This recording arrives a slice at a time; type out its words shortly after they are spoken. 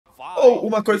Ou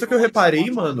uma coisa que eu reparei,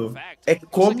 mano, é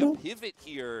como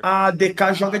a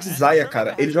DK joga de Zaya,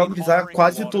 cara. Ele joga de Zaya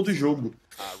quase todo jogo.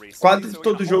 Quase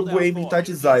todo jogo o aiming tá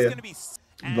de Zaya.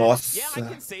 Nossa.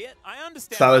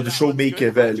 Sala do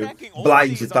Showmaker, velho.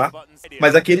 Blind, tá?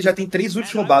 Mas aqui ele já tem 3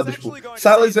 ults roubados, pô.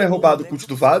 Salas é roubado o ult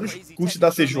do Varus, ult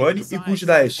da Sejuani e ult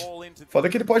da Ashe. Foda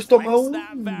que ele pode tomar um...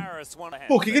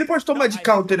 Pô, o que ele pode tomar de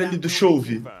counter ali do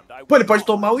CHOVY? Pô, ele pode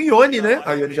tomar um Ione, né?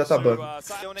 A Ione já tá ban.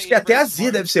 Acho que até a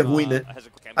Z deve ser ruim, né?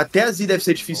 Até a Z deve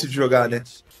ser difícil de jogar, né?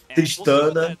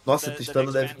 Tristana. Nossa,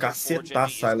 Tristana deve cacetar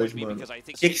Silas, mano.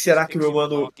 O que será que meu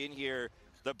mano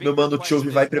CHOVY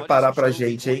vai preparar pra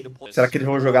gente, hein? Será que eles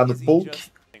vão jogar no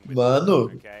poke?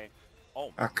 Mano,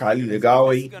 a Kali,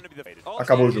 legal, hein?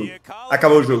 Acabou o jogo.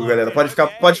 Acabou o jogo, galera. Pode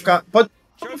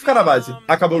ficar na base.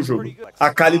 Acabou o jogo.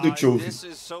 A Kali do CHOVY.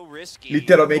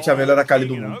 Literalmente a melhor Kali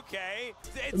do mundo.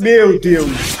 Meu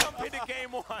Deus.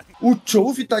 O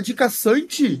CHOVY tá de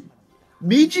caçante?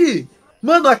 Mid?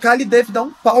 Mano, a Kali deve dar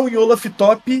um pau em Olaf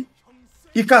top.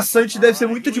 E caçante deve ser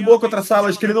muito de boa contra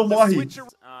Salas, que ele não morre.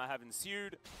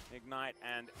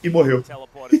 E morreu.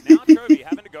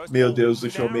 Meu Deus, o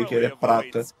Showmaker é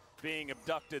prata.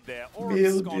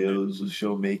 Meu Deus, o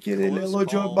Showmaker, ele é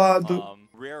lodiobado.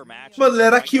 Mano, ele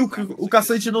era kill. O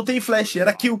caçante não tem flash,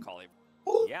 era kill.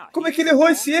 Como é que ele errou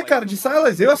esse E, cara, de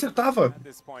Silas? Eu acertava.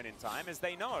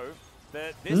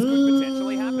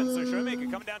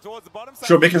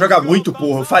 Showmaker joga muito,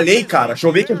 porra. Eu falei, cara.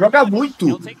 Showmaker joga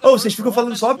muito. Ô, vocês ficam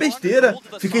falando só besteira.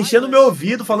 Fica enchendo meu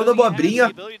ouvido, falando abobrinha.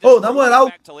 Ô, na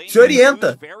moral, se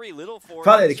orienta.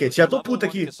 Fala, Eric. Já tô puta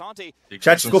aqui. O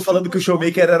chat ficou falando que o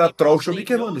Showmaker era troll. O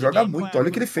Showmaker, mano, joga muito. Olha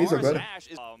o que ele fez agora.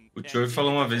 O CHOVY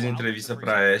falou uma vez em entrevista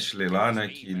pra Ashley lá, né,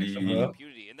 que ele...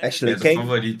 Ashley, o quem?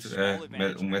 favorito,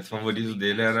 o meta favorito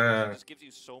dele era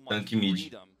tanque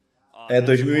mid.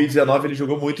 2019 ele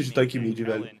jogou muito de tanque mid,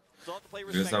 velho.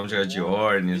 Eles gostavam de jogar de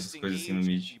Ornn, essas coisas assim no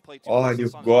mid. Ornn,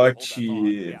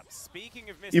 GOT...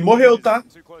 E morreu, tá?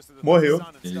 Morreu.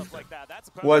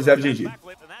 1x0 GG.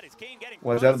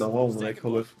 1x0 não, 1x1, né, que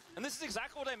rolou.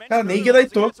 Cara, nem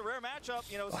ignitou.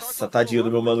 Nossa, tadinho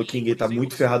do meu mano King, ele tá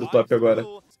muito ferrado o top agora.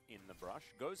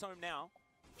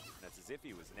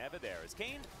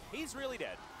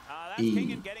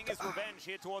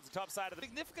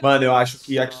 Mano, eu acho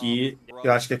que aqui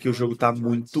o jogo tá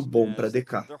muito bom pra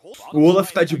DK. O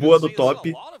Olaf tá de boa no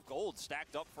top.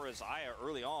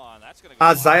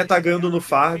 A Zaya tá ganhando no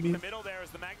farm.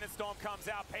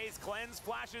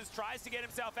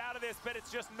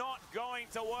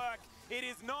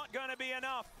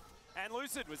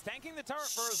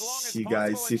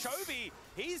 Siga esse...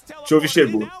 CHOVY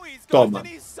chegou. Toma.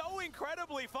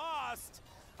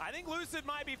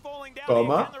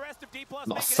 Toma.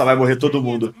 Nossa, vai morrer todo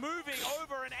mundo.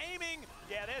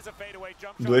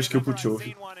 2 kills pro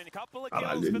CHOVY.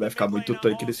 Caralho, ele vai ficar muito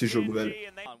tanque nesse jogo, velho.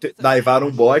 Daivaram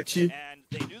um bot.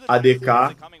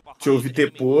 ADK. CHOVY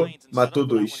tepou. Matou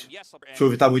 2.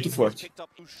 CHOVY tá muito forte.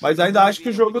 Mas ainda acho que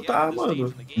o jogo tá,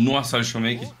 mano. Nossa, olha o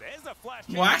Showmaker.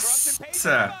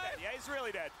 Nossa!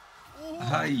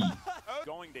 Ai.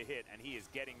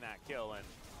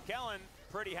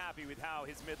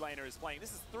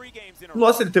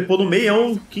 Nossa, ele tepou no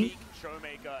meião. Que...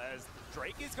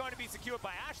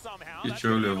 E o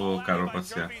CHOVY levou o cara pra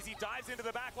passear.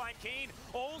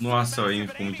 Nossa, o aim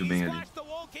ficou muito bem ali.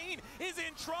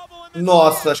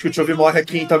 Nossa, acho que o CHOVY morre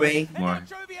aqui também. Morre.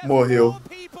 Morreu.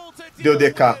 Deu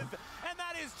DK.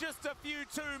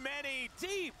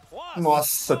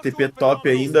 Nossa, TP top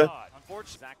ainda.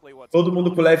 Todo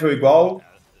mundo com level igual.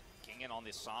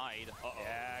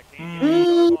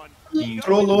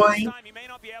 Trollou, hein?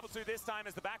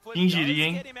 Quem diria,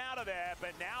 hein?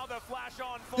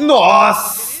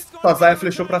 Nossa! A Zaya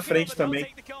flechou pra frente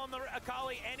também.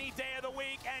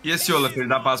 E esse Olaf, ele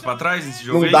dá passo pra trás nesse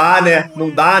jogo Não aí? dá, né? Não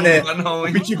dá, né? Não,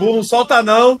 O Pitbull não solta,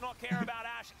 não.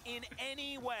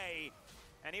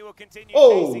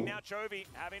 Oh!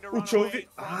 O CHOVY...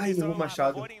 Ai, errou o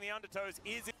machado.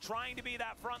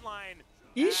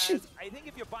 Ixi!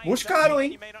 Buscaram,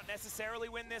 hein?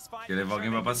 Quer levar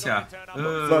alguém pra passear.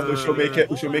 Mano,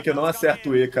 o Showmaker não acerta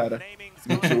o E, cara.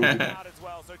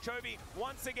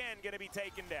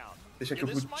 Deixa aqui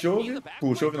pro CHOVY.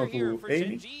 Pro CHOVY não, pro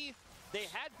aim.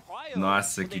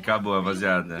 Nossa, que acabou,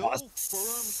 rapaziada.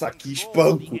 Nossa, que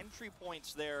espanco.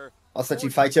 Nossa,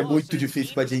 teamfight é muito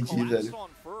difícil pra GENG, velho.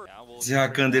 Esse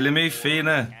Rakan dele é meio feio,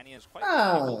 né?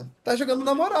 Ah, tá jogando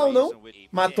na moral, não?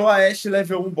 Matou a Ashe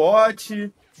level 1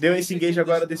 bot. Deu esse engage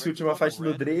agora desse última fight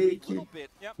no Drake.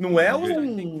 Não é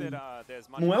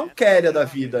um Quer da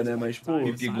vida, né? Mas, pô...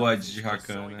 Que bigode de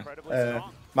Rakan, né? É.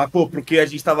 Mas, pô, porque a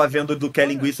gente tava vendo do Quer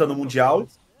linguiça no Mundial,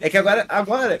 É que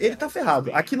agora ele tá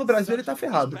ferrado. Aqui no Brasil ele tá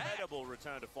ferrado.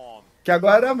 Que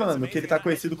agora, mano, que ele tá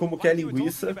conhecido como Quer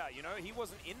linguiça.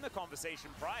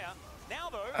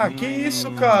 Ah, que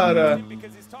isso, cara?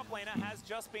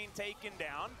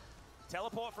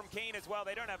 Teleport from Keen as well.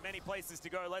 They don't have many places to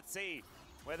go. Let's see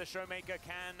whether SHOWMAKER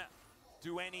can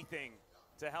do anything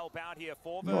to help out here.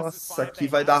 Nossa, aqui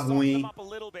vai dar ruim, hein?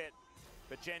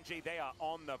 But GENG, they are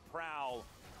on the prowl.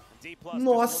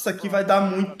 Nossa, aqui vai dar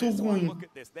muito ruim.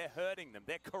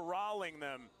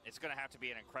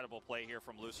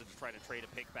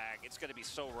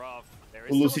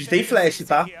 O Lucid tem flash,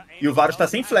 tá? E o Varus tá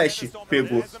sem flash.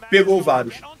 Pegou o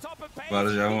Varus.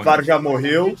 O Varus já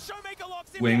morreu.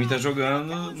 O Amy tá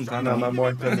jogando, não tá não. Mas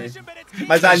morre também.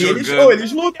 Mas ali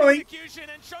eles lutam, hein?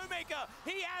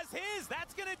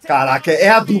 Caraca, é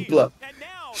a dupla.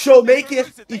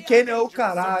 SHOWMAKER e Kenny é o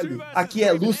caralho. Aqui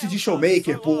é Lucid e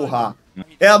SHOWMAKER, porra.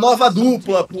 É a nova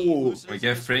dupla, pô. Porque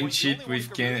é Friendship with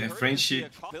Kenny. Friendship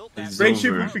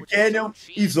with Kenny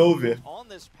is over.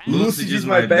 Lucid is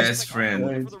my best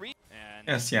friend.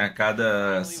 É assim, a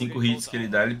cada 5 hits que ele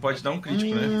dá, ele pode dar um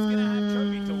crítico, né?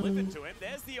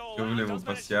 Eu levo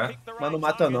passear. Mas não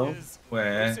mata, não.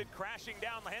 Ué.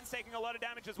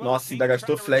 Nossa, ainda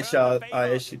gastou flash a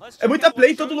Ashe. É muita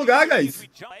play em todo lugar, guys.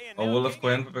 Ó, o Olaf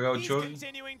correndo pra pegar o CHOVY.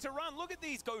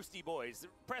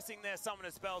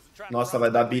 Nossa, vai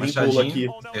dar birimbolo aqui.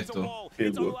 Acertou.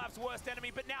 Pegou.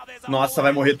 Nossa,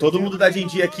 vai morrer todo mundo da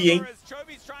GENG aqui, hein?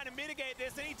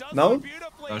 Não?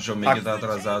 Não, o SHOWMAKER tá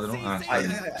atrasado, não? Ah,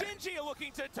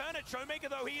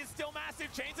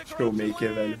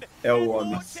 SHOWMAKER, velho. É o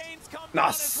homem.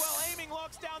 Nossa!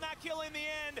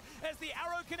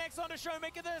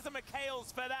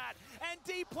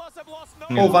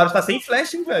 O Varus tá sem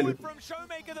flash, hein, velho?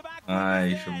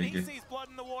 Ai, SHOWMAKER.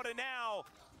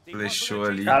 Flechou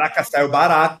ali. Caraca, saiu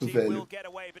barato, velho.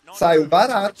 Saiu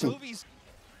barato.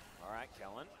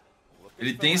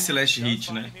 Ele tem esse last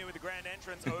hit, né?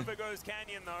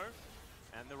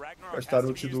 Gastaram o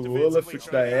ult do Olaf,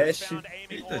 ult da Ashe.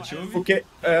 Eita, CHOVY. Porque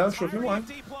é o CHOVY lá.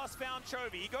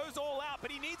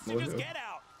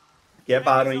 Que é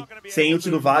Baron, hein? Sem ult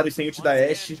do Varus, sem ult da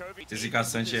Ashe. Esse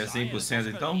caçante é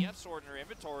 100% então?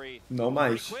 Não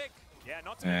mais.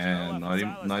 É,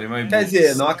 not in my Quer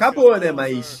dizer, não acabou, né?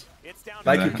 Mas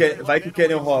vai que o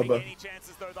Canyon rouba.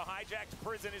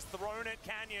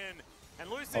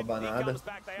 Rouba nada.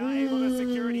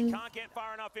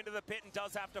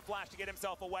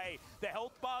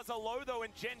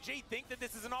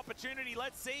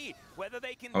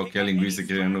 Olha o que a linguiça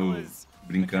querendo,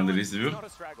 brincando ali, você viu?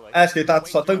 Acho que ele tá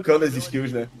só tancando as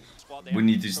skills, né?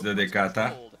 Bonito isso da DK,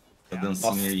 tá? A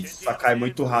dancinha aí. Nossa, cai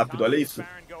muito rápido, olha isso.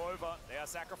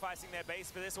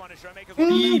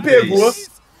 Pegou.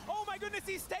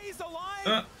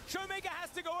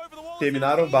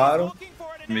 Terminaram o Baron.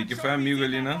 Meio que foi amigo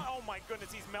ali, né?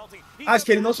 Acho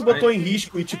que ele não se botou em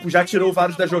risco e, tipo, já tirou o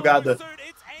Varus da jogada.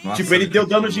 Nossa, Tipo, ele deu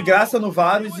dano de graça no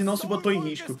Varus e não se botou em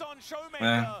risco.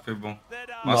 É, foi bom.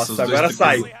 Nossa, agora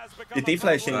sai. Ele tem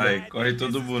flash ainda. Sai, corre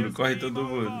todo mundo, corre todo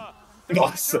mundo.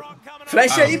 Nossa.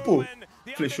 Flash aí, pô.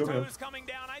 Flechou mesmo.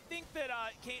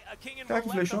 Caraca,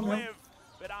 flechou mesmo.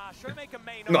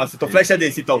 Nossa, então flecha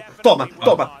desse, então. Toma.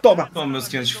 Toma meus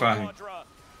 500 de farm.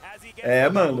 É,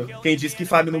 mano. Quem disse que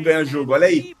farm não ganha jogo? Olha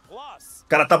aí. O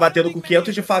cara tá batendo com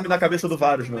 500 de farm na cabeça do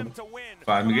Varus, mano.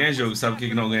 Farm ganha jogo. Sabe o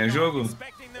que não ganha jogo?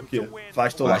 O quê?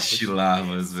 Vastolarvas.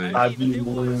 Vastilarvas, velho. Sabe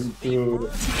muito.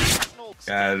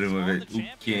 Caramba, velho. O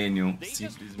Canyon,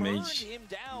 simplesmente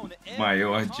o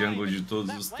maior jungle de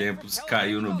todos os tempos,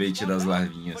 caiu no bait das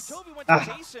larvinhas.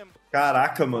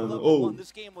 Caraca, mano.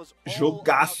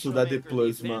 Jogaço da D+,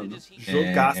 mano.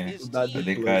 Jogaço da D+. A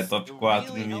DK é top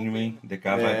 4 no mínimo, hein? DK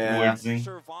vai pro Worlds, hein?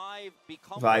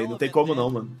 Vai, não tem como não,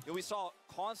 mano.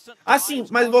 Assim,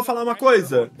 mas eu vou falar uma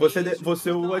coisa. Você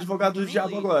é o advogado do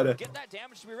diabo agora.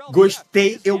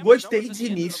 Eu gostei de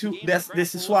início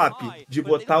desse swap, de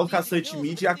botar o caçante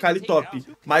mid e a Kali top.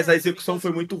 Mas a execução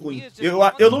foi muito ruim.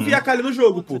 Eu não vi a Kali no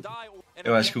jogo, pô.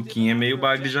 Eu acho que o Kim é meio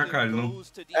bug de Akali, não?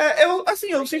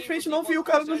 Eu simplesmente não vi o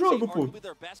cara no jogo, pô.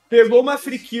 Pegou uma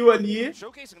free kill ali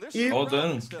e... Olha o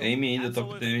dano. Amy ainda,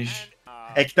 top 10.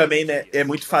 É que também, né, é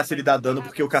muito fácil ele dar dano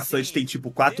porque o caçante tem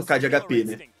tipo 4k de HP,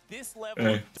 né?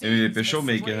 É, MVP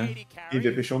SHOWMAKER, né?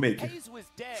 MVP SHOWMAKER.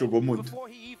 Jogou muito.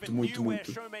 Muito.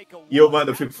 E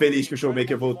eu fico feliz que o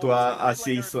SHOWMAKER voltou a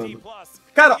ser insano.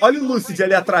 Cara, olha o Lucid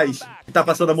ali atrás, que tá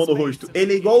passando a mão no rosto.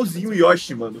 Ele é igualzinho o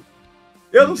Yoshi, mano.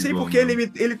 Eu não sei porque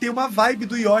ele tem uma vibe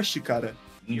do Yoshi, cara.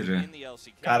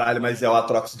 Caralho, mas é o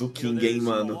Atrox do King, hein,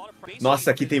 mano.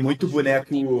 Nossa, aqui tem muito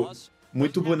boneco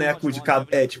muito boneco de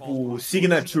tipo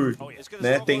signature,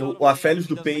 né? Tem o Aphelios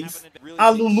do Pace, a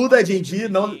Lulu da GENG,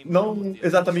 não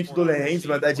exatamente do Lehens,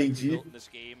 mas da GENG.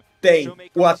 Tem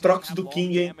o Atrox do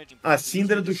King, a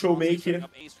Syndra do Showmaker,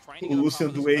 o Lucian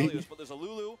do Amy.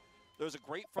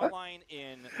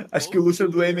 Acho que o Lucian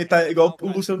do Amy tá igual o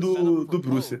Lucian do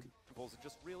Bruce.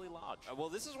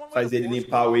 Faz ele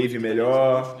limpar a wave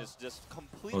melhor.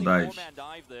 O dive.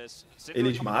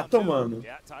 Eles matam, mano.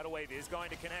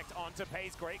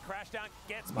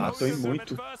 Matam e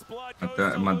muito.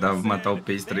 Dava matar o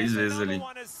Pace 3 vezes ali.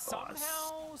 Nossa.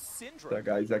 Essa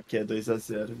guys aqui é 2 a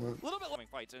 0, mano.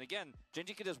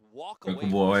 O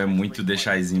Boal é muito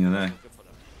deixaizinho, né?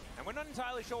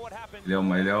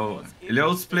 Ele é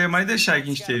os players mais deixai que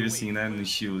a gente teve, assim, né? No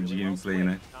estilo de gameplay,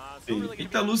 né?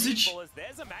 Eita, Lucid.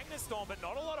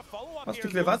 Nossa, tem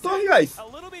que levar a torre, guys.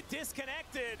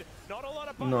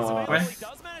 Nossa. Ué?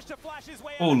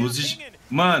 Pô, o Lucid...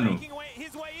 Mano.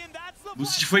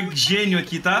 Lucid foi gênio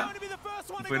aqui, tá?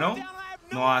 Não foi, não?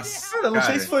 Nossa, cara, não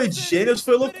sei se foi gênio ou se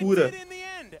foi loucura.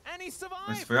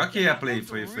 Mas foi ok a play,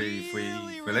 foi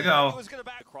legal.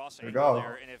 Legal.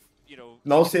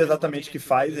 Não sei exatamente o que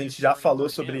faz, a gente já falou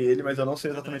sobre ele, mas eu não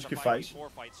sei exatamente o que faz.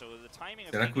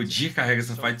 Será que o Di carrega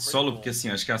essa fight solo? Porque assim,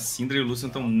 acho que a Syndra e o Lucian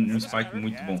estão num spike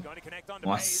muito bom.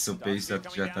 Nossa, o Pace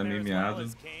já tá memeado.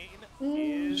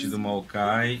 Tido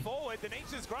Maokai.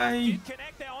 Ai.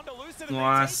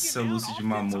 Nossa, o Lucid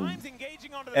mamou.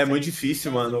 É muito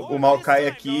difícil, mano. O Maokai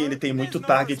aqui, ele tem muito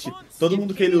target. Todo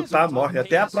mundo que ele lutar morre.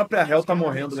 Até a própria Hell tá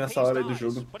morrendo nessa hora aí do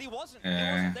jogo.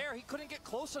 É.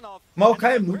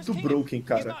 Maokai é muito broken,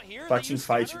 cara. Pra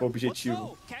teamfight, pro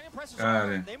objetivo.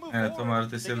 Cara, tomaram o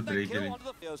terceiro Drake ali.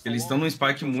 Eles estão num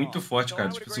spike muito forte, cara.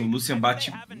 Tipo assim, o Lucian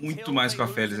bate muito mais com a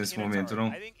Félix nesse momento,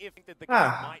 não?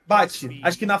 Ah, bate.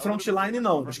 Acho que na frontline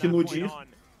não. Acho que no Di...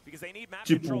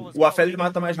 Tipo, o Aphelios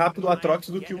mata mais rápido o Atrox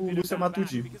do que o Lucian mata o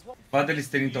Di. O fato deles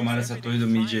terem tomado essa torre do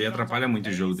mid aí atrapalha muito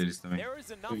o jogo deles também.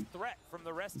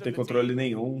 Não tem controle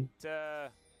nenhum.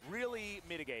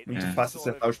 Muito fácil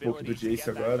acertar os poucos do Jace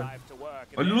agora.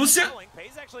 Olha o Lucian!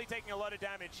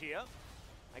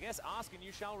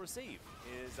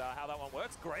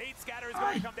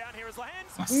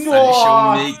 Nossa,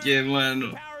 Showmaker,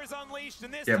 mano.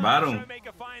 Que é Baron?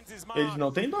 Eles não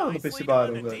tem dano pra esse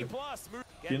Baron, velho.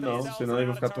 Que não, senão eles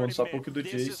vão ficar tomando só pouco do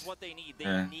Jace.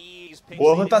 É.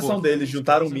 Boa rotação deles,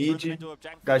 juntaram o mid,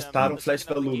 gastaram o flash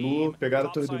da Lulu, pegaram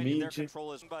a torre do mid.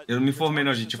 Eu não me formei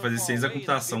não, gente, eu fazia ciência da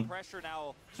computação.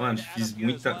 Mano, fiz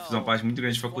uma parte muito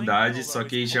grande de faculdade, só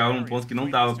que chegava num ponto que não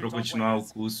dava pra eu continuar o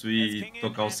curso e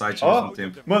tocar o site ao mesmo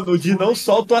tempo. Mano, o Di não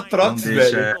solta o Atrox,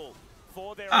 velho.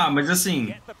 Ah, mas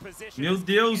assim, meu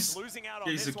Deus,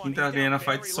 que isso, quem tá ganhando a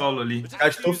fight solo ali?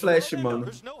 Gastou flash, mano.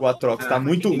 O Atrox tá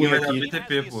muito ruim aqui.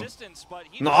 BTP, pô.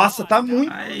 Nossa, tá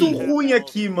muito ruim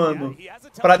aqui, mano.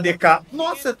 Pra DK.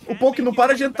 Nossa, o Poke não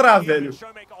para de entrar, velho.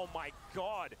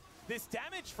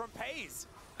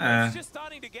 É.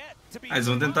 Eles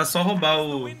vão tentar só roubar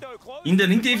o... Ainda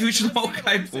nem teve ult do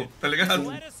Maokai, pô, tá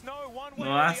ligado?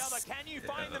 Nossa.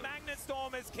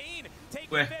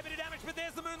 Ué.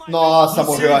 Nossa,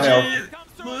 morreu a Hell.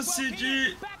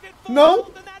 Lucid.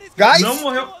 Não. Guys. Não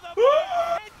morreu.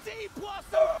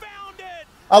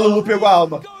 A Lulu pegou a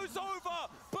alma.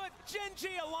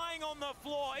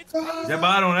 É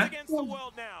Baron, né?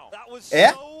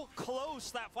 É?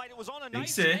 Tem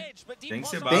que ser. Tem que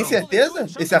ser Baron. Tem certeza?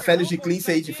 Esse Aphelios de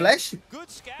cleanse aí de flash?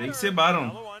 Tem que ser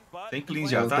Baron. Tem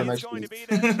cleanse já, Não tá? tem mais cleanse.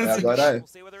 Agora é.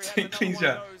 Tem cleanse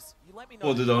já.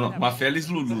 Pô, Dudão, não. Uma Félix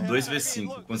Lulu,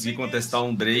 2v5. Consegui contestar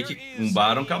um Drake, um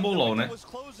Baron, acabou o LoL, né?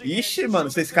 Ixi,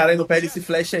 mano, se esse cara aí não perde esse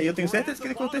flash aí, eu tenho certeza que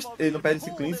ele não perde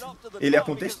esse cleanse. Ele ia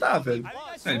contestar, velho.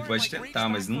 Ele pode tentar,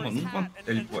 mas não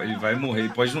ele vai morrer. Ele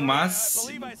pode no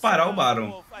máximo parar o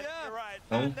Baron.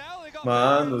 Então...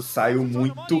 Mano, saiu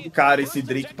muito caro esse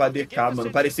Drake pra DK, mano.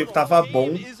 Parecia que tava bom.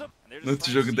 No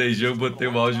outro jogo da EG eu botei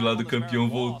o áudio lá do campeão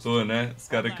voltou, né? Os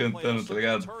caras cantando, tá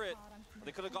ligado?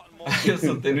 Aí eu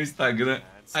soltei no Instagram.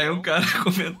 Aí um cara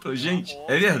comentou, gente,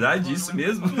 é verdade isso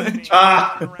mesmo?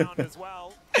 Ah!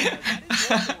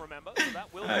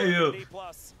 Aí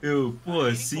eu,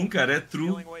 pô, sim, cara, é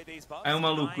true. Aí o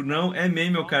maluco, não, é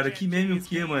meme, meu cara. Que meme o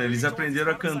quê, mano? Eles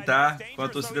aprenderam a cantar com a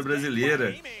torcida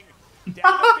brasileira.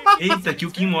 Eita, que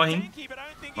o Kim morre, hein?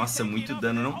 Nossa, muito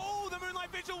dano, não?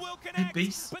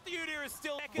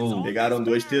 Oh, pegaram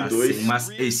 2 T2. Assim, mas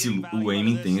o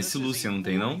Aiming tem esse Lucian, não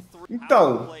tem, não?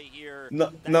 Então,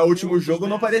 no último jogo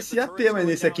não parecia ter, mas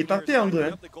nesse aqui tá tendo,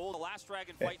 né?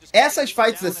 Essas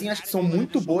fights assim, acho que são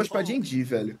muito boas pra GENG,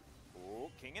 velho.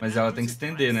 Mas ela tem que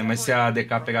estender, né? Mas se a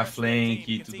DK pegar flank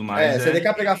e tudo mais... Se a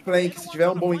DK pegar flank, se tiver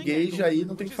um bom engage, aí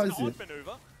não tem o que fazer.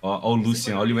 Ó o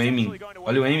Lucian, olha o aiming.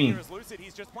 Olha o aiming.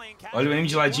 Olha o aim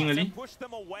de ladinho ali.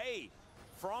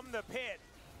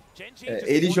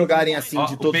 Eles jogarem assim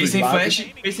de todos os lados.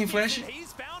 Pace sem flash.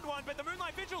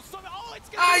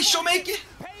 Ai, Showmaker.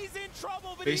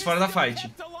 Pace fora da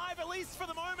fight.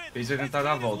 Pace vai tentar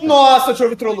dar a volta. Nossa, o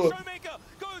CHOVY trollou.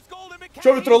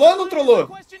 CHOVY trollou ou não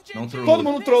trollou? Não trollou. Todo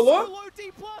mundo trollou?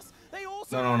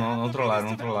 Não trollaram,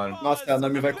 não trollaram. Nossa, a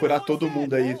Nami vai curar todo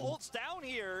mundo aí.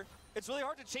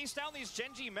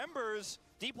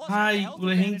 Ai, o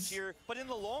Hands.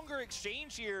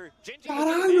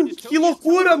 Caralho, que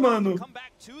loucura, mano.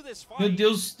 Meu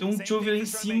Deus, tem um CHOVY lá em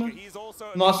cima.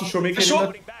 Nossa, o SHOWMAKER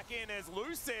ainda...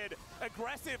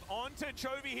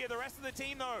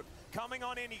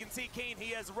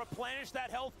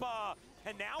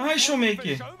 Ai,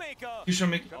 SHOWMAKER. E o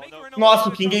SHOWMAKER. Nossa,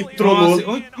 o King trollou.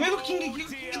 Nossa, como é que o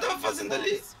King tava fazendo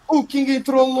ali? O King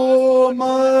trollou,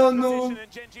 mano.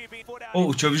 Oh,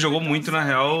 o CHOVY jogou muito na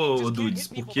real, Dudes,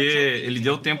 porque ele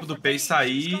deu tempo do Pace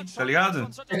sair, tá ligado?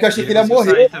 É que eu achei que ele ia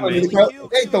morrer.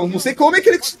 Então, não sei como é que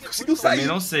ele conseguiu sair. Também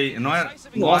não sei, não era...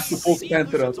 Nossa, o povo tá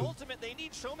entrando.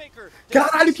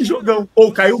 Caralho, que jogão.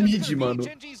 Ou caiu o mid, mano.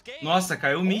 Nossa,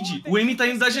 caiu o mid. O M tá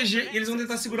indo da GG e eles vão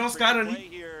tentar segurar os caras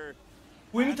ali.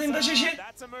 O M tá indo da GG.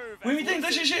 O M tá indo da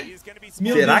GG.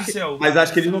 Meu Será Deus que... do céu. Mas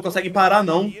acho que eles não conseguem parar,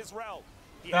 não.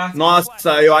 Tá.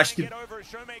 Nossa, eu acho que...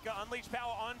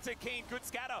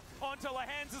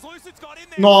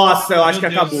 Nossa, eu acho que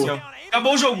acabou.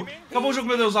 Acabou o jogo. Acabou o jogo,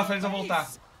 meu Deus, o Aphelios vai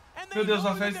voltar. Meu Deus, o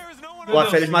Aphelios... O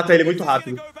Aphelios mata ele muito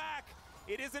rápido.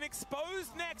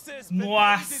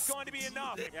 Nossa.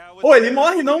 Ô, ele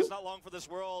morre, não?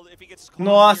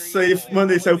 Nossa,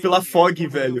 mano, ele saiu pela Fog,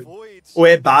 velho. Ou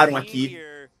é Baron aqui.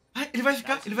 Ah, ele vai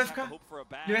ficar. Ele vai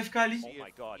ficar ali.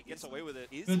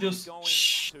 Meu Deus.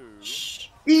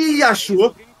 Ih,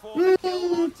 achou.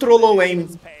 Trollou o aim.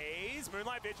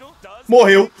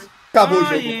 Morreu. Acabou o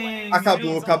jogo.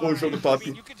 Acabou o jogo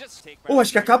top.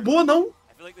 Acho que acabou, não?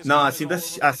 Não, a Syndra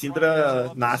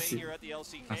nasce.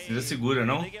 A Syndra segura,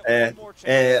 não?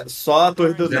 É só a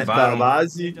torre da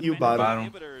base e o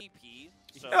Baron.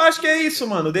 Eu acho que é isso,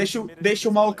 mano. Deixa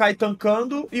o Maokai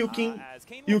tancando e o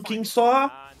King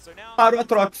só parou a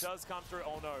Trox.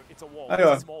 Aí,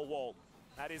 ó.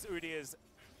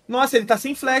 Nossa, ele tá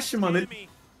sem flash, mano.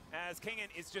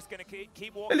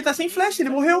 Ele tá sem flash, ele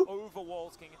morreu.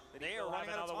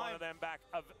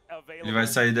 Ele vai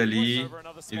sair dali.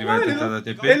 Ele vai tentar dar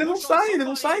TP. Ele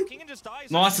não sai.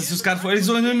 Nossa, se os caras forem... Eles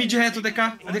vão indo mid reto, DK.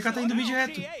 A DK tá indo mid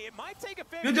reto.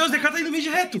 Meu Deus, DK tá indo mid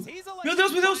reto. Meu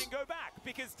Deus.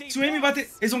 Se o M bater...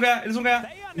 Eles vão ganhar.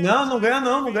 Não ganha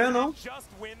não.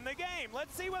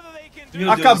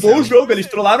 Acabou o jogo, eles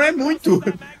trollaram muito.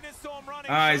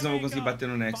 Ah, eles não vão conseguir bater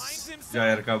no Nexus. Já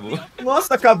era, acabou.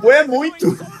 Nossa, acabou é muito.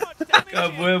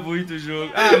 Acabou é muito o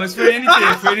jogo. Ah, mas foi NT.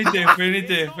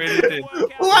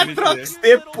 O Atrox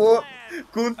tepou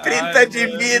com 30 de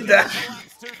vida.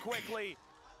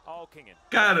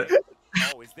 Cara...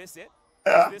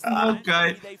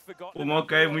 O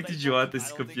Maokai é muito idiota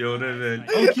esse campeão, né, velho?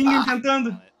 Olha o King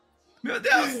tentando. Meu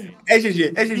Deus. É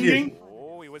GG.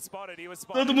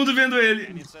 Todo mundo vendo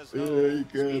ele. Ai,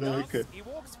 caraca.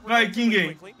 Vai,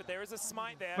 King.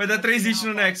 Vai dar 3 hits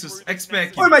no Nexus.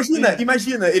 X-Pack. Pô,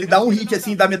 imagina. Ele dá um hit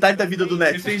assim, dá metade da vida do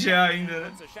Nexus. Ele tem GA ainda,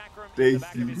 né?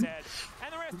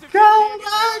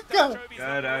 Caraca.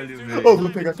 Caralho, velho. Vou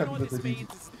pegar a camisa da gente.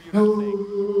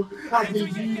 A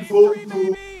gente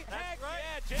voltou.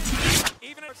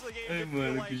 Ai,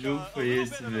 mano, que jogo foi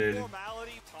esse, velho?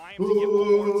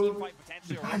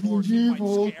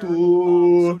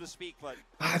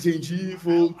 A gente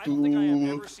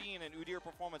voltou.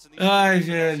 Ai,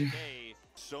 velho.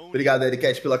 Obrigado,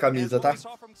 Ericat, pela camisa, tá?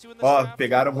 Ó,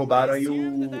 roubaram aí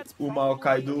o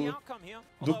Maokai do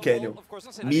Canyon.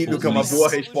 Milho, que é uma boa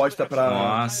resposta pra...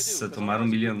 Nossa, tomaram um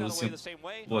Million Lucian.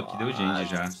 Pô, aqui deu Genji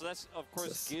já.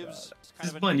 Vocês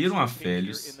baniram a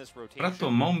Aphelios pra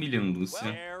tomar um Million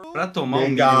Lucian. Pra tomar um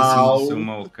Million Lucian do seu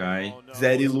Maokai.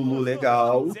 Zeri Lulu,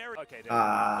 legal.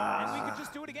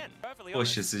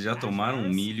 Poxa, vocês já tomaram um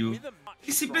milho.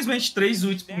 E simplesmente 3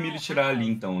 ults pro milho tirar ali,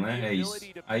 então, né? É isso.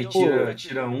 Aí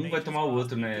tira um, vai tomar o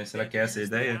outro, né? Será que é essa a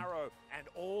ideia?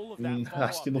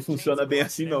 Acho que não funciona bem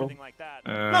assim, não.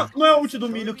 Não é o ult do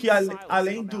milho que,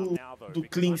 além do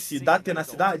cleanse, dá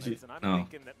tenacidade? Não.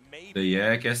 Daí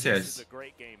é QSS.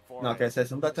 Não, QSS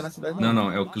não dá tenacidade, não.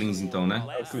 Não, é o cleanse, então, né?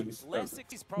 É o cleanse.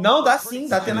 Não, dá sim,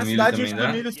 dá tenacidade ult do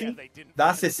milho, sim.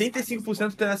 Dá 65%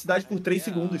 de tenacidade por 3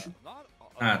 segundos.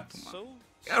 Ah, toma.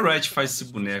 A Riot faz esse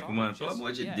boneco, mano. Pelo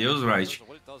amor de Deus, Riot.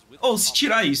 Ou se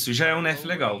tirar isso, já é um nerf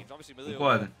legal.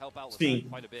 Concorda? Sim.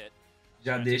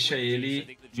 já deixa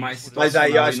ele mais Mas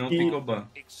aí eu situacional e acho não que... fica o ban.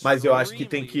 Mas eu acho que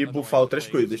tem que buffar outras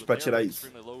coisas pra tirar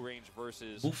isso.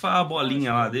 Bufar a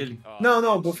bolinha lá dele.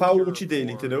 Não, buffar o ult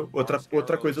dele, entendeu?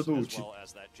 Outra coisa do ult.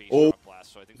 Ou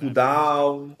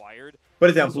cooldown. Por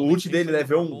exemplo, o ult dele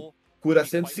level 1 cura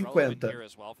 150.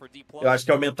 Eu acho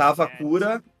que aumentava a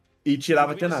cura e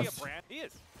tirava a tenaça.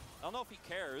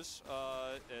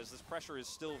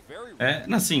 É,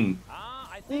 assim...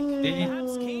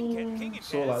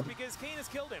 Solado.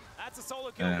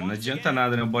 não adianta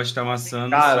nada, né? O bot tá amassando.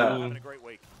 Cara,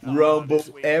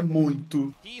 Rumble é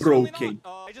muito broken.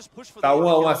 Tá 1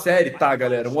 a 1 a série? Tá,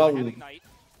 galera, 1 a 1.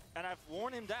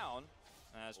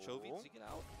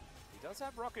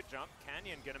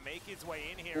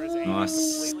 Nossa.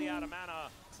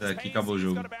 Isso aqui acabou o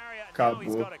jogo.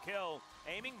 Acabou.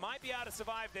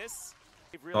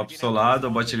 Top solado, a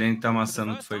bot lane tá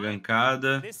amassando que foi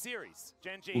gankada.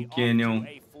 O Canyon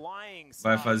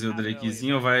vai fazer o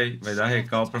Drakezinho ou vai dar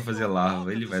recal pra fazer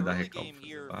larva? Ele vai dar recal pra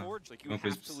fazer larva. Uma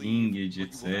coisa pro Sing,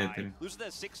 etc.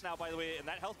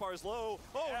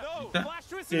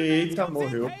 Eita,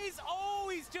 morreu.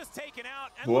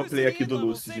 Boa play aqui do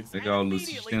Lucid. Legal, o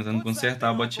Lucid tentando consertar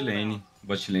a bot lane. O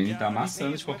bot lane tá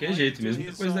amassando de qualquer jeito, mesmo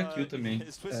depois da kill também.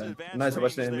 Não, essa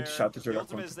bot lane é muito chata de jogar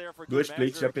contra. 2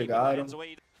 plates já pegaram.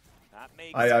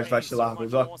 Aí as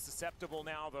vacilarvas, ó.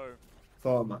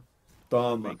 Toma.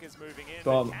 Toma.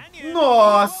 Toma.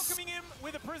 Nossa!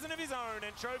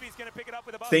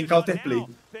 Sem counterplay.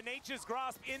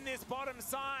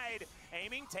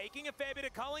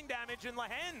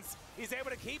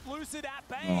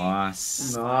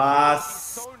 Nossa.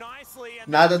 Nossa.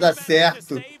 Nada dá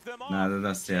certo. Nada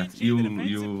dá certo. E o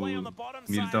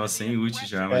Milho tava sem ult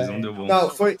já, mas não deu bom. Não,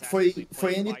 foi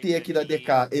NT aqui da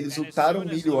DK. Eles ultaram o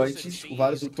Milho antes. O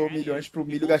Varus ultou o Milho antes pro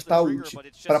Milho gastar ult.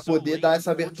 Pra poder dar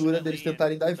essa abertura deles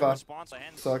tentarem daivar.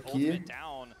 Só que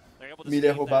o Milho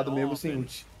é roubado mesmo sem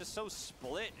ult.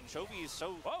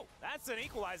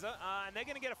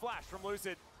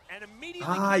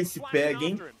 Ah, esse pega,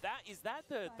 hein?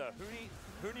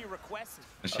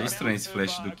 Achei estranho esse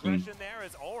flash do King.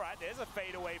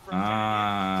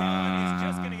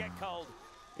 Ah.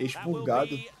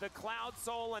 Expurgado.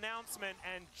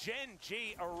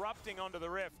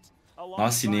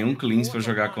 Nossa, e nenhum cleans pra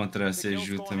jogar contra a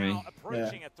Seju também.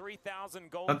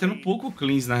 Tá tendo pouco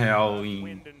cleans na real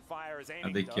em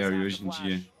AD Carry hoje em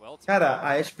dia. Cara,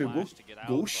 a Ashe pegou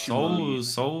Ghost,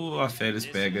 Só o Aphelios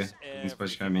pega, cleans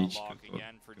praticamente, que eu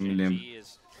me lembro.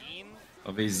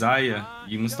 Talvez Zaya,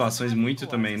 e em situações muito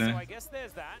também, né?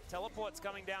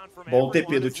 Bom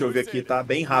TP do CHOVY aqui, tá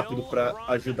bem rápido pra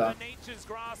ajudar.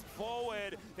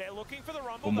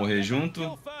 Vou morrer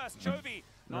junto.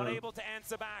 Não.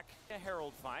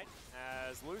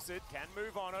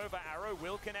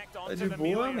 Tá de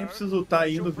boa, nem preciso lutar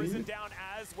indo, viu?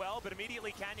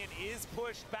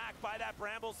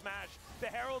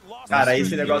 Cara,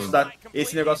 esse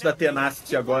negócio da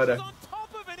Tenacity agora,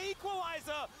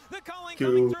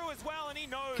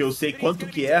 que eu sei quanto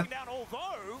que é,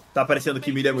 tá parecendo que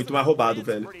Milho é muito mais roubado,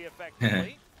 velho.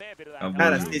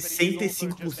 Cara,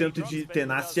 65% de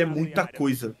Tenacity é muita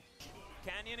coisa.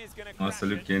 Nossa,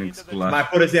 olha o Kenny que esculacho. Mas,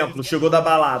 por exemplo, chegou da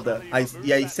balada,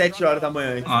 e aí 7 horas da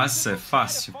manhã. Nossa, é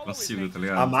fácil, consigo, tá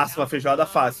ligado? A máxima feijoada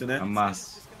fácil, né?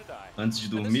 Amasso. Antes de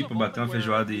dormir, pra bater uma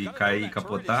feijoada e cair e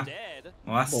capotar.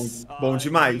 Nossa. Bom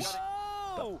demais.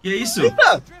 Que é isso?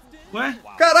 Eita! Ué?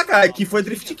 Caraca, aqui foi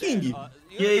Drift King.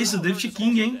 Que é isso? Drift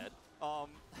King, hein?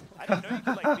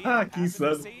 Que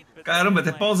insano. Caramba,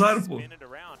 até pausaram, pô.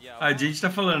 A gente tá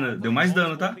falando, deu mais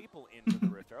dano, tá?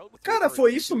 Cara,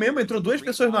 foi isso mesmo? Entrou 2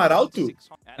 pessoas no arauto?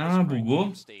 Ah,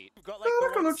 bugou?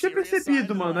 Caraca, eu não tinha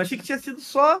percebido, mano. Achei que tinha sido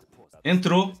só...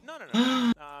 Entrou.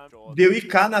 Deu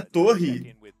IK na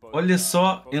torre. Olha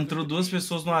só, entrou 2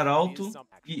 pessoas no arauto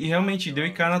e realmente deu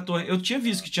IK na torre. Eu tinha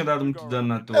visto que tinha dado muito dano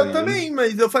na torre. Eu também,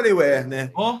 mas eu falei, ué, né?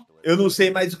 Ó. Eu não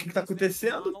sei mais o que tá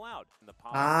acontecendo.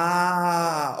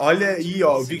 Ah, olha aí,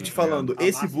 ó, o Vic falando.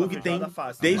 Esse bug tem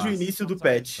desde o início do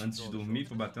patch. Antes de dormir,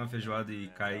 pra bater uma feijoada e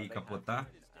cair e capotar.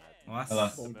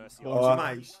 Nossa. Bom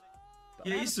demais.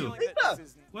 Que é isso? Eita!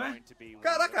 Ué?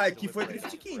 Caraca, aqui foi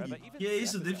Drift King. Que é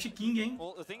isso? Drift King, hein?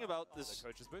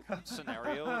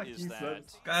 Que insano.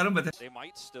 Caramba, até...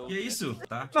 Que é isso?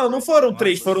 Tá. Não foram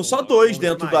 3, foram só 2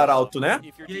 dentro do arauto, né?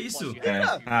 Que é isso? É.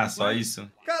 Ah, só isso?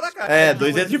 Caraca. É,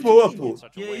 2 é de boa, pô.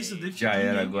 Que é isso? Drift Já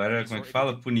era, agora, como é que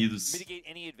fala? Punidos.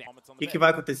 O que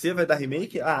vai acontecer? Vai dar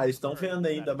remake? Ah, eles estão vendo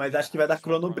ainda, mas acho que vai dar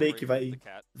Chrono Break,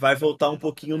 vai voltar um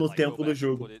pouquinho no tempo do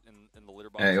jogo.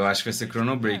 É, eu acho que vai ser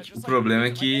Chrono Break. O problema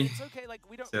é que...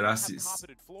 Será se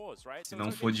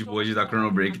não for de boa de dar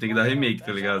Chrono Break, tem que dar remake,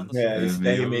 tá ligado? É, se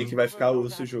der remake vai ficar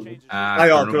osso o jogo. Ah,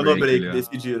 Aí, ó, Chrono Chrono Break, Break, ali, ó.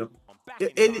 decidiram.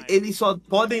 Eles só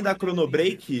podem dar Chrono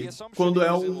Break quando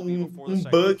é um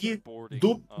bug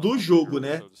do jogo,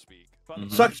 né?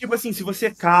 Só que, tipo assim, se você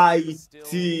cai,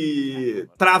 se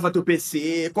trava teu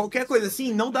PC, qualquer coisa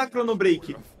assim, não dá Chrono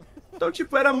Break. Então,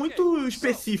 tipo, era muito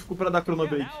específico pra dar Chrono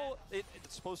Break.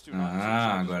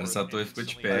 Ah, agora essa torre ficou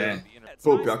de pé.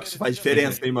 Pô, pior que isso faz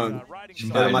diferença, hein, mano.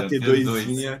 Era uma Vai,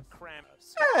 T2zinha.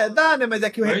 É, dá, né? Mas é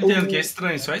que Eu entendo que é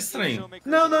estranho, só é estranho.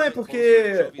 Não, é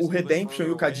porque o Redemption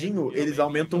e o Cadinho, eles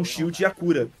aumentam o shield e a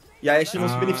cura. E a Ashe não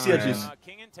se beneficia disso.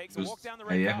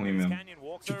 Aí é ruim mesmo.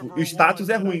 Tipo, o status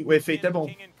é ruim, o efeito é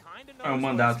bom. Ah, o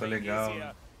mandato é legal.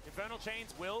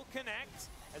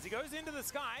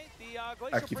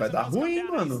 Aqui vai dar ruim, hein,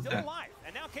 mano.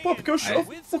 É. Pô, porque o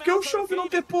Chove não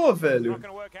tepou, velho?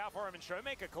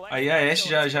 Aí a Ashe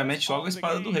já mete logo a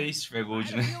espada do rei, se tiver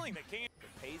gold, né?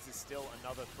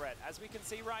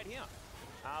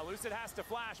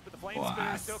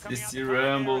 Nossa, esse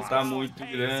Rumble tá muito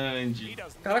grande.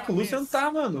 Caraca, o Lucian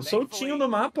tá, mano, soltinho no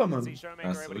mapa, mano.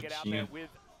 Tá soltinho.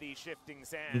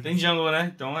 Não tem jungle,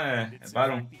 né? Então é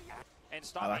Baron.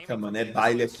 Caraca, mano, é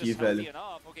baile aqui, velho.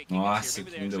 Nossa,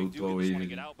 que ainda lutou a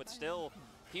wave.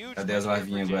 Cadê as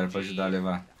larvinhas agora pra ajudar a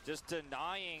levar?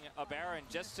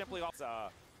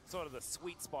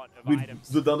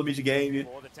 Do dano mid game.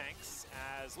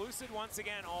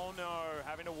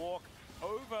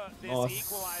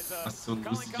 Nossa, o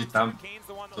Lucid tá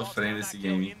sofrendo esse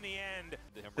game.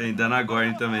 Tem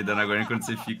Danagorn também. Danagorn é quando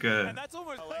você fica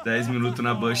 10 minutos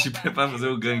na bush pra fazer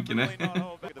o gank, né?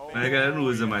 Mas a galera não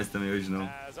usa mais também hoje, não.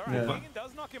 Opa.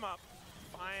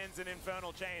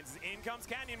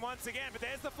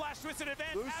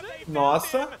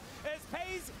 Nossa.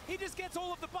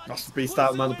 Nossa, o Pace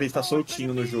tá, mano, o Pace tá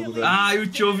soltinho no jogo, velho. Ah, e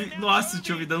o CHOVY... Nossa, o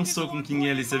CHOVY dançou com o King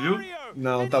ali, você viu?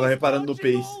 Não, tava reparando no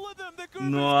Pace.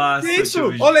 Nossa, Que isso?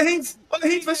 CHOVY... Olha a Hands,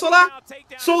 vai solar.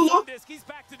 Solou.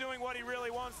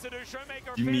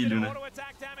 De milho, né?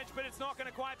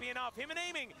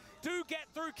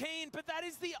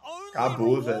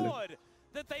 Acabou, velho.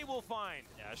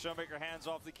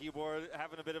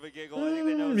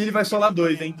 Milho vai solar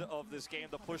 2, hein?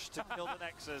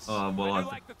 Ó, a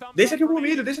bolota. Deixa aqui pro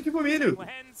milho, deixa aqui pro milho.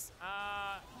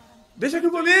 Deixa aqui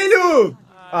pro milho.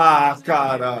 Ah,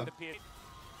 cara.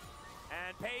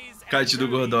 Kite do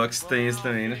Gordox tem esse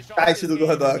também, né? Kite do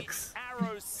Gordox.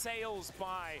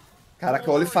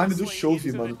 Caraca, olha o farm do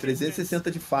CHOVY, mano.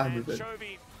 360 de farm, velho.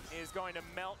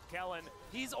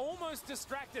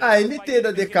 Ah, NT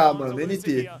da DK, mano.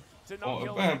 NT.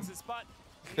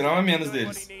 Esperava menos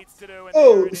deles.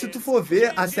 Oh, se tu for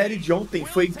ver, a série de ontem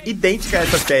foi idêntica a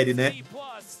essa série, né?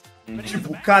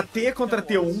 Tipo, KT contra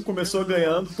T1 começou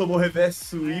ganhando, tomou reverse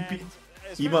sweep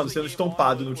e, mano, sendo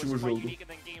estompado no último jogo.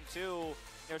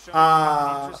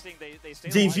 A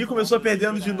GENG começou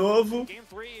perdendo de novo,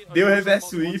 deu reverse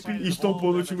sweep e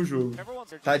estompou no último jogo.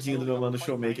 Tadinho do meu mano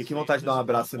Showmaker, que vontade de dar um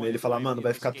abraço nele e falar, mano,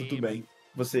 vai ficar tudo bem.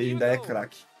 Você ainda é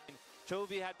craque.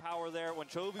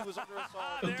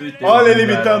 Olha ele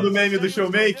imitando o meme do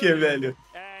Showmaker, velho.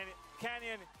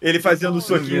 Ele fazendo o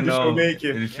soquinho do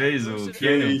Showmaker. Ele fez o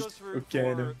Canyon? O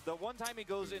Canyon.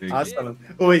 Nossa, mano.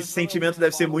 Oh, esse sentimento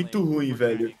deve ser muito ruim,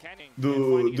 velho.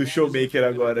 Do Showmaker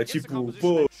agora. Tipo,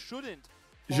 pô,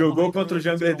 jogou contra o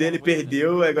jungler dele,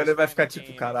 perdeu, agora ele vai ficar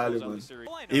tipo, caralho, mano.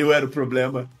 Eu era o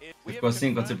problema. Ficou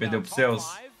assim quando você perdeu pro Cells?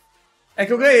 É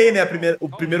que eu ganhei, né? O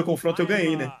primeiro confronto eu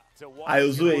ganhei, né? Aí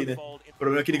eu zoei, né? O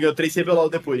problema é que ele ganhou 3 CBLOL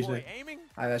depois, né?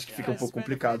 Aí acho que fica um pouco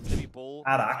complicado.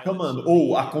 Caraca, mano.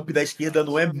 Ou a comp da esquerda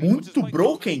não é muito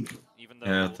broken?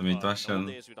 É, eu também tô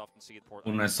achando.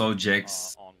 Ou não é só o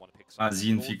Jax.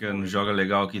 Azin não joga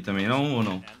legal aqui também, não? Ou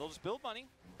não?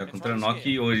 Tá contra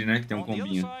Nock hoje, né? Que tem um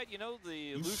combinho.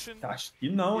 Acho que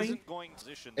não, hein?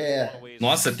 É.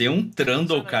 Nossa, tem um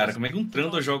Trundle, cara. Como é que um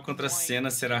Trundle joga contra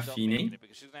Senna Serafine, hein?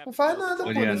 Não faz nada,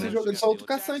 pô. Nesse jogo ele só outro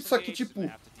caçante. Só que,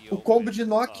 tipo, o combo de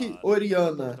Nock,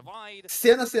 Orianna,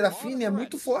 Senna Serafine é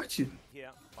muito forte.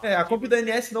 É, a comp da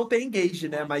NS não tem engage,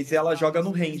 né? Mas ela joga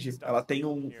no range. Ela tem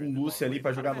um Lucy ali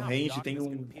pra jogar no range, tem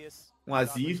um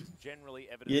Azir.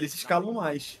 E eles escalam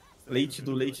mais. Leite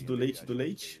do leite do leite do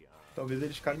leite. Talvez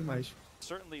eles escalem mais.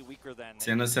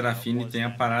 Senna Serafine tem a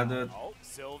parada.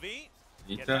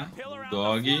 Eita,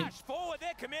 Dog.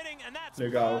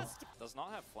 Legal.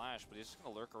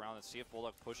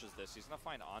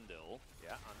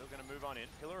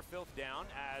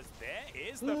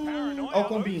 Olha o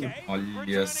combinho.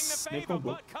 Olha, nem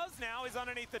combou.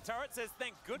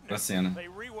 Pra Senna.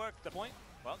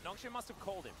 Well, Nongshin must have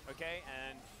called him, okay?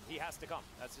 And he has to come.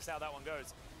 That's just how that one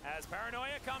goes. As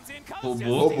Paranoia comes in,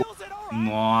 Roubou.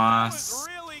 Nossa.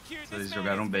 Eles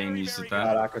jogaram bem nisso, tá?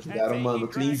 Caraca, jogaram, mano,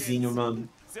 cleanzinho, mano.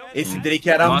 Esse Drake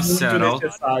era muito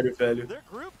necessário, velho.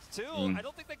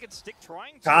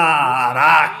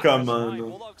 Caraca,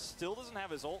 mano.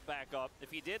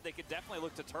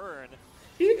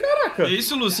 Ih, caraca. Que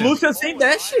isso, Lúcia? Lúcia sem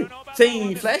dash?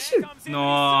 Sem flash?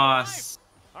 Nossa.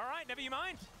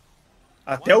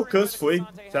 Até o Cus foi.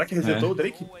 Será que resetou o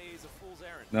Drake?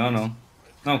 Não, não.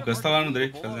 Não, o Cus tá lá no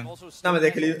Drake fazendo. Não, mas é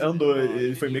que ele andou,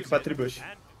 ele foi meio que pra tribush.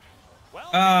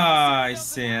 Ai,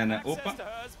 cena. Opa.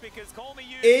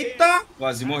 Eita!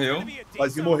 Quase morreu.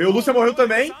 Quase morreu. Lúcia morreu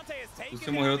também.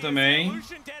 Lúcia morreu também.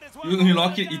 E o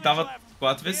Hillock, e tava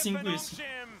 4v5 isso.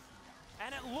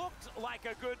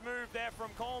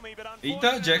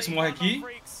 Eita, Jax morre aqui.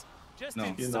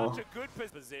 Não. Não.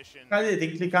 Cadê?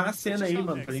 Tem que clicar na cena aí,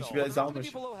 mano, pra gente ver as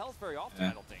almas.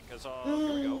 É.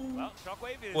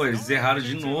 Pô, eles erraram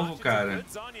de novo, cara.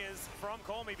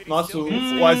 Nossa,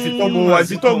 o Azir tomou, o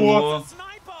Azir tomou.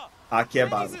 Aqui é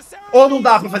barro. Ou não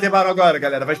dá pra fazer barro agora,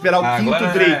 galera. Vai esperar o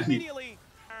quinto Drake.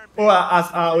 Pô,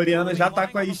 a Oriana já tá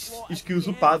com as skills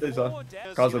upadas, ó.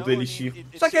 Por causa do Elixir.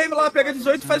 Só que aí lá pega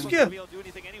 18 e faz o quê?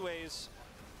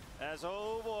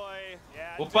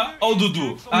 Opa, ó o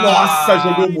Dudu. Nossa,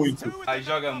 jogou muito. Aí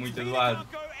joga muito, Eduardo.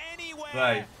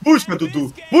 Vai. Busca,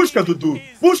 Dudu. Busca, Dudu.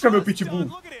 Busca, meu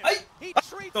pitbull. Ai.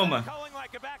 Toma.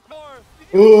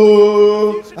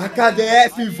 A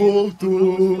KDF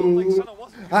voltou.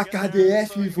 A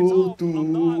KDF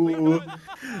voltou.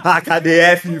 A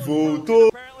KDF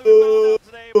voltou.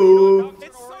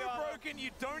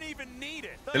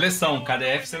 Seleção,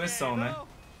 KDF seleção, né?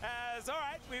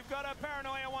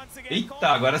 Eita,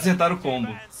 agora acertaram o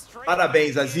combo.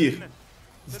 Parabéns, Azir.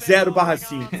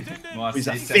 0/5. Nossa,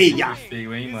 Coisa esse feia. é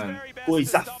feio, hein, mano?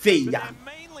 Coisa feia.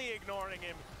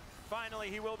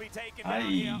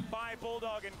 Ai.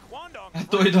 A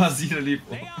torre do Azir ali,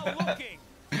 pô.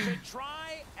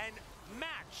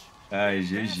 Ai,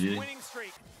 GG.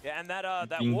 And that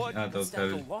Pink. ward Ah, tá, os stacked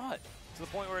caras. a lot to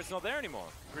the point where it's not there anymore.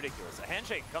 Ridiculous. A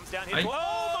handshake comes down here. Ai.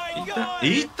 Oh my Eita. god!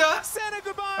 Eita! Senna,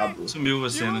 goodbye! Acabou. Sumiu You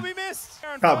você, will né? be missed.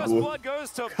 And Acabou. first blood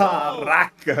goes to Bull.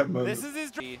 Caraca, mano. This is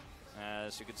his dream.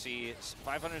 As you can see,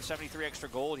 573 extra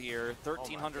gold here,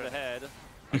 1,300 ahead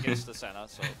against the Senna.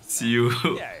 So Se o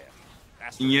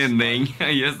em Enem,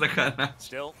 aí é sacanagem.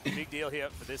 Still, big deal here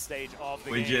for this stage of the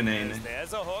Foi de game. Enem, né?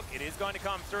 There's a hook. It is going to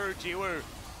come through. Jiwoo.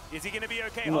 Is he going to be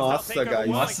okay? Nossa, guys.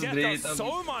 Nossa, Death Dre, does tá so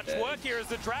muito much work here as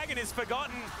the dragon is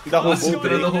forgotten. Ainda roubou Nossa, o o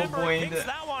Drake Drake. roubou ainda.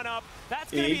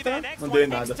 Eita, não deu em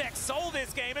nada.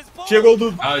 Chegou Chegou o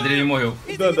do... Ah, o Drake morreu.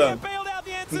 Dandan.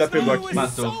 Ainda pegou aqui.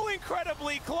 Matou.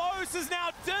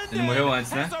 Ele morreu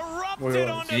antes, né?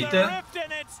 Morreu antes. Eita.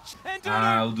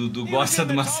 Ah, o Dudu gosta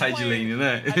de uma side lane,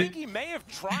 né?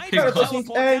 Cara, eu tô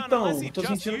sentindo... então, tô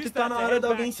sentindo que tá na hora de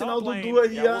alguém ensinar o Dudu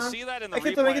aí a... É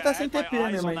que também que tá sem TP,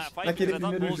 né, mas naquele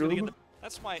primeiro jogo...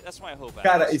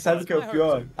 Cara, e sabe o que é o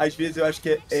pior? Às vezes eu acho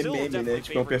que é meme, né?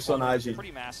 Tipo, é um personagem.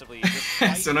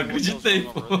 Isso eu não acreditei,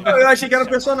 pô. Eu achei que era um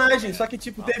personagem, só que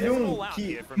tipo, teve um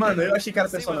que... Mano, eu achei que era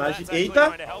personagem.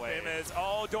 Eita!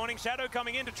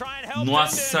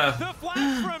 Nossa!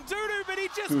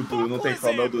 Dudu, não tem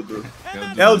como, é o Dudu.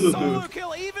 É o Dudu.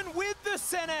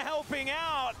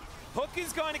 Hook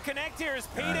is going to connect here as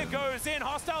Peter goes in.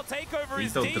 Hostile takeover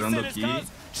is Filtrando decent as aqui.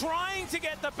 does. Trying to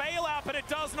get the bailout, but it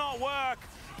does not work.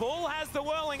 Bull has the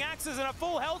whirling axes and a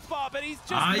full health bar, but he's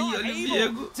just Ai, not olha o able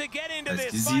Diego. to get into Tá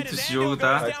this esquisito fight. As esse jogo, Andor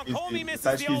tá? goes down, Colby misses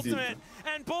Tá the esquisito. ultimate,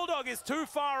 and Bulldog is too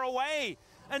far away.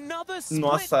 Another split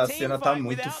Nossa, a team cena tá fight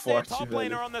muito without forte, their top velho.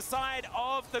 laner on the side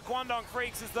of the Guangdong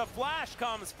Freaks as the flash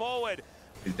comes forward.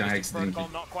 Ele tem um Hex Drink.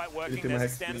 Protocol not quite working. tem uma There's a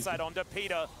Hex stand Drink. side onto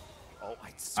Peter. Oh, I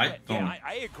Ai, swear. toma. Yeah,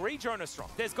 I agree, Jonas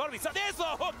Strong. There's got to be some. There's the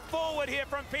hook forward here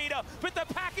from Peter, but the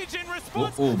package in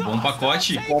response. Bom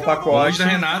pacote. Bom pacote. Da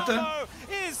Renata.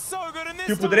 Is so good, and this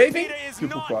Tipo time Draven, Peter is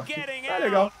tipo not Cortes. getting Tá out.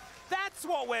 legal. That's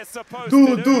what we're supposed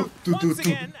Dudu, to do. Dudu, Once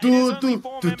again, it is only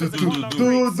 4 members of Guangdong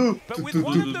Freaks, but with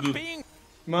one of them being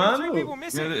three people Mano,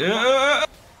 missing,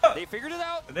 they figured it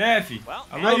out. DF. Well,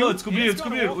 Alô, alô, descobriu.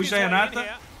 O da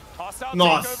Renata. Hostile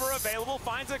Nossa. takeover available,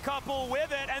 finds a couple with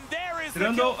it, and there is the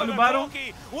Tirando, kill for olha the o Baron.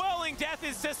 Corki. Whirling Death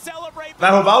is to celebrate. Vai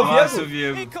roubar o Nossa, o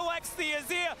Viego? He Viego. collects the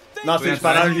Azir. They Nossa, eles just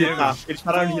pararam de Viego. irritar. Eles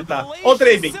pararam de irritar. Ó o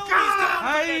Draven.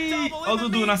 Ai, ó o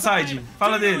Dudu na side.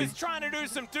 Fala dele. Trying to do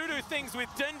some doo-doo things with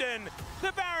Dundun.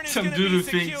 Some doodle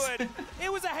things.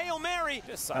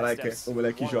 Caraca, o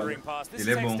moleque joga.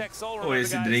 Ele é bom. Pô,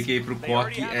 esse Drake aí pro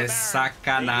Cork é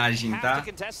sacanagem, tá?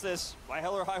 Esse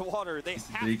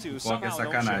Drake pro Cork é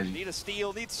sacanagem.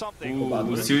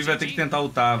 O Silvio vai ter que tentar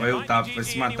ultar, vai ultar pra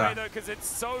se matar.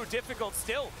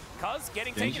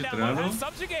 Gente entrando. Nossa,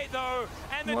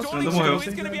 ainda morreu. Ah,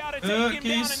 que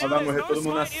isso? Vai morrer todo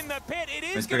mundo assim.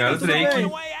 Mas pegaram o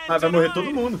Drake. Ah, vai morrer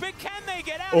todo mundo.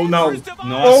 Ou não.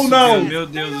 Nossa, ou não. Meu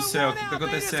Deus do céu, o que tá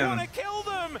acontecendo?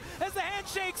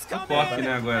 O Cork,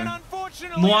 né, agora.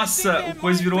 Nossa, o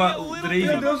Coisa virou o Drake.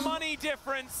 Meu Deus.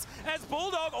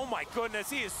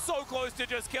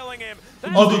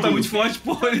 O Dudu tá muito forte,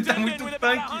 pô, ele tá muito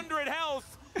tanque.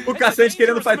 O cacete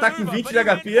querendo fightar com 20 de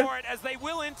HP.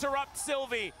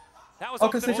 Ó o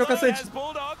cacete, ó o cacete.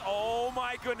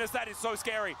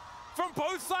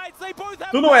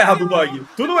 Tu não erra, Bulldog.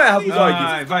 Tu não erra, Bulldog.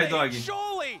 Ai, vai, Dog.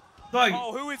 Dog.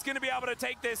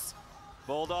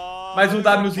 Mais um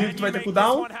Wzinho que tu vai ter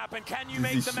cooldown.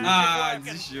 Desistiu. Ah,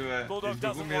 desistiu, é. Ele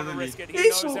ficou com medo ali.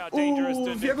 Isso,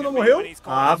 o Diego não morreu?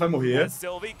 Ah, vai morrer.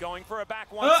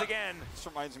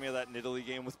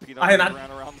 A Renata.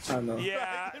 Ah, não.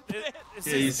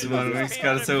 Que isso, mano. Esse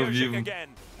cara saiu vivo.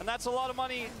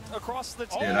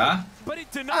 Será?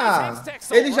 Ah,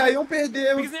 eles já iam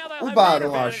perder o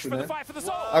Baron, acho, né?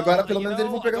 Agora, pelo menos,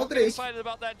 eles vão pegar o Drake.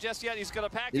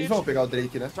 Eles vão pegar o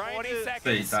Drake, né?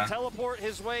 Sei, tá.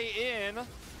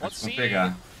 Acho que vão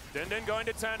pegar.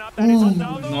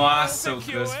 Nossa, o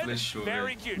Gus flechou,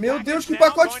 velho. Meu Deus, que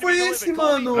pacote foi esse,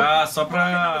 mano? Só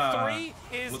pra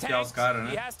bloquear os caras,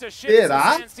 né?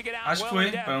 Será? Acho que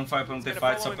foi, pra não ter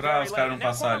fight, só pra os caras não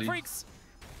passar ali.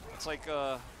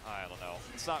 I don't know.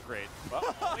 It's not great. Well,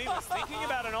 he was thinking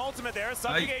about an ultimate there.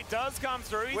 Subjugate does come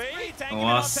through. He's pretty tanky,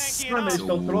 not tanky enough. Mano, eles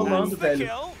estão trollando,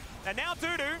 velho. And now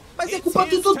Dudu. Mas é culpa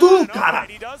do Dudu, cara.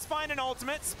 He does find an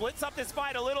ultimate, splits up this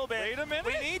fight a little bit. Wait a minute.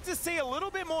 We need to see a little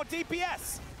bit more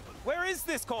DPS. Where is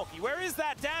this, Corky? Where is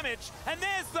that damage? And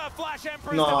there's the Flash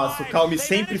Emperor's Nossa, o Calme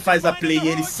sempre faz a play e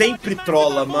ele sempre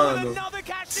trola, mano.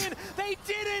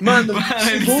 Mano,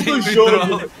 segundo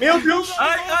jogo. Meu Deus.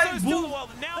 Ai, Bull.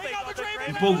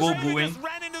 Empolgou o Bull, hein?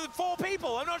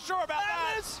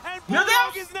 Meu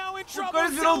Deus! O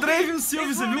Cortes virou o Drake no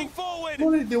Silvio, você viu?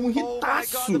 Mano, ele deu um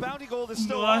hitaço.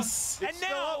 Nossa.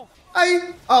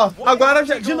 Aí, ó, agora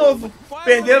já, de novo.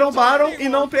 Perderam o Baron e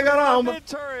não pegaram a alma.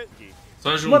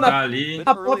 Só juntar Mano, ali.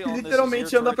 A Pop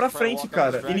literalmente anda pra frente,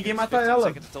 cara. E ninguém mata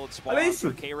ela. Olha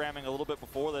isso.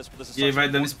 E aí vai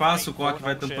dando espaço, o Cork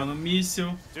vai tampando o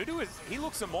míssil.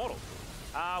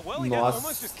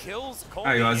 Nossa.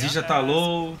 Aí o Aziz já tá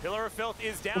low.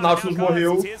 O Nautilus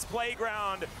morreu.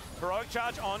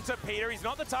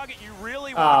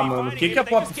 Ah, mano, o que a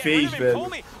Pop fez, velho?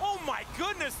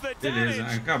 Beleza,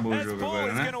 acabou o jogo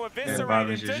agora, né? É,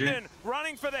 Baron GG.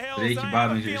 Drake,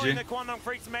 Baron GG.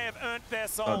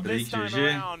 Ó, Drake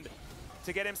GG.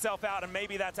 To get himself out, and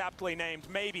maybe that's aptly named.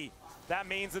 Maybe that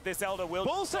means that this Elder will.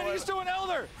 Bull said he's doing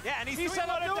Elder. Yeah, and he's doing a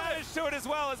lot of damage to it as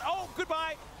well as. Oh,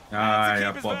 goodbye. Ai,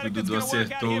 a Pop do Dudu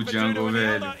acertou o jungle,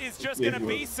 velho.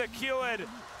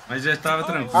 Mas já estava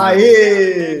tranquilo.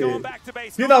 Aê!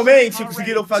 Finalmente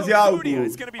conseguiram fazer algo.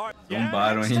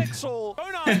 Tombaram ainda.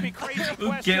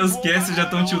 Os Cassie já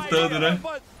estão tiltando, né?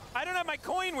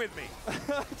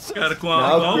 Cara, com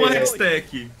o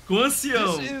Hextech, com o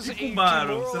Ancião e com o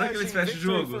Baron, será que eles fecham o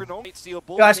jogo?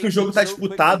 Eu acho que o jogo tá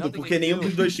disputado porque nenhum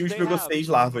dos dois times pegou 6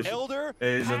 larvas.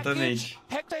 É, exatamente.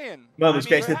 Mano, os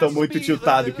casters estão muito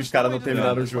tiltados que os caras não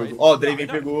terminaram o jogo. Ó, o Draven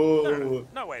pegou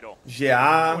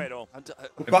GA.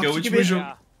 Porque é o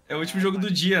último jogo do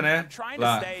dia, né?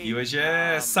 Lá. E hoje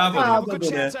é sábado.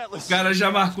 Né? O cara já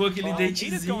marcou aquele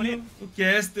datezinho. O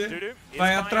caster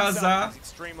vai atrasar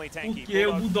porque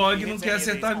o Bulldog não quer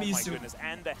acertar míssil.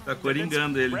 Tá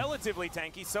coringando ele.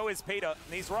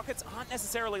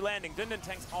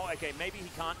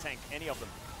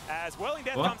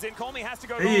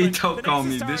 Eita, o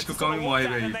Calme, deixa que o Calme morre,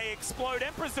 velho.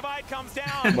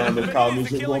 Mano, o Calme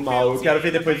jogou mal. Eu quero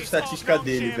ver depois a estatística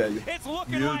dele, velho.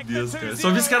 Meu Deus, cara. Só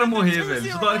vi esse cara morrer,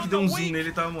 velho. Toda hora que deu um zoom nele,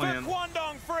 ele tava morrendo.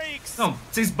 Não,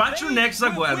 vocês batem o Nexus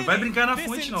agora. Não vai brincar na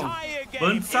fonte, não.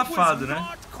 Bando de safado, né?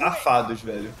 Safados,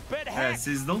 velho. É,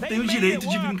 vocês não têm o direito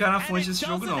de brincar na fonte desse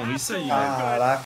jogo, não. Isso aí, velho. Caraca.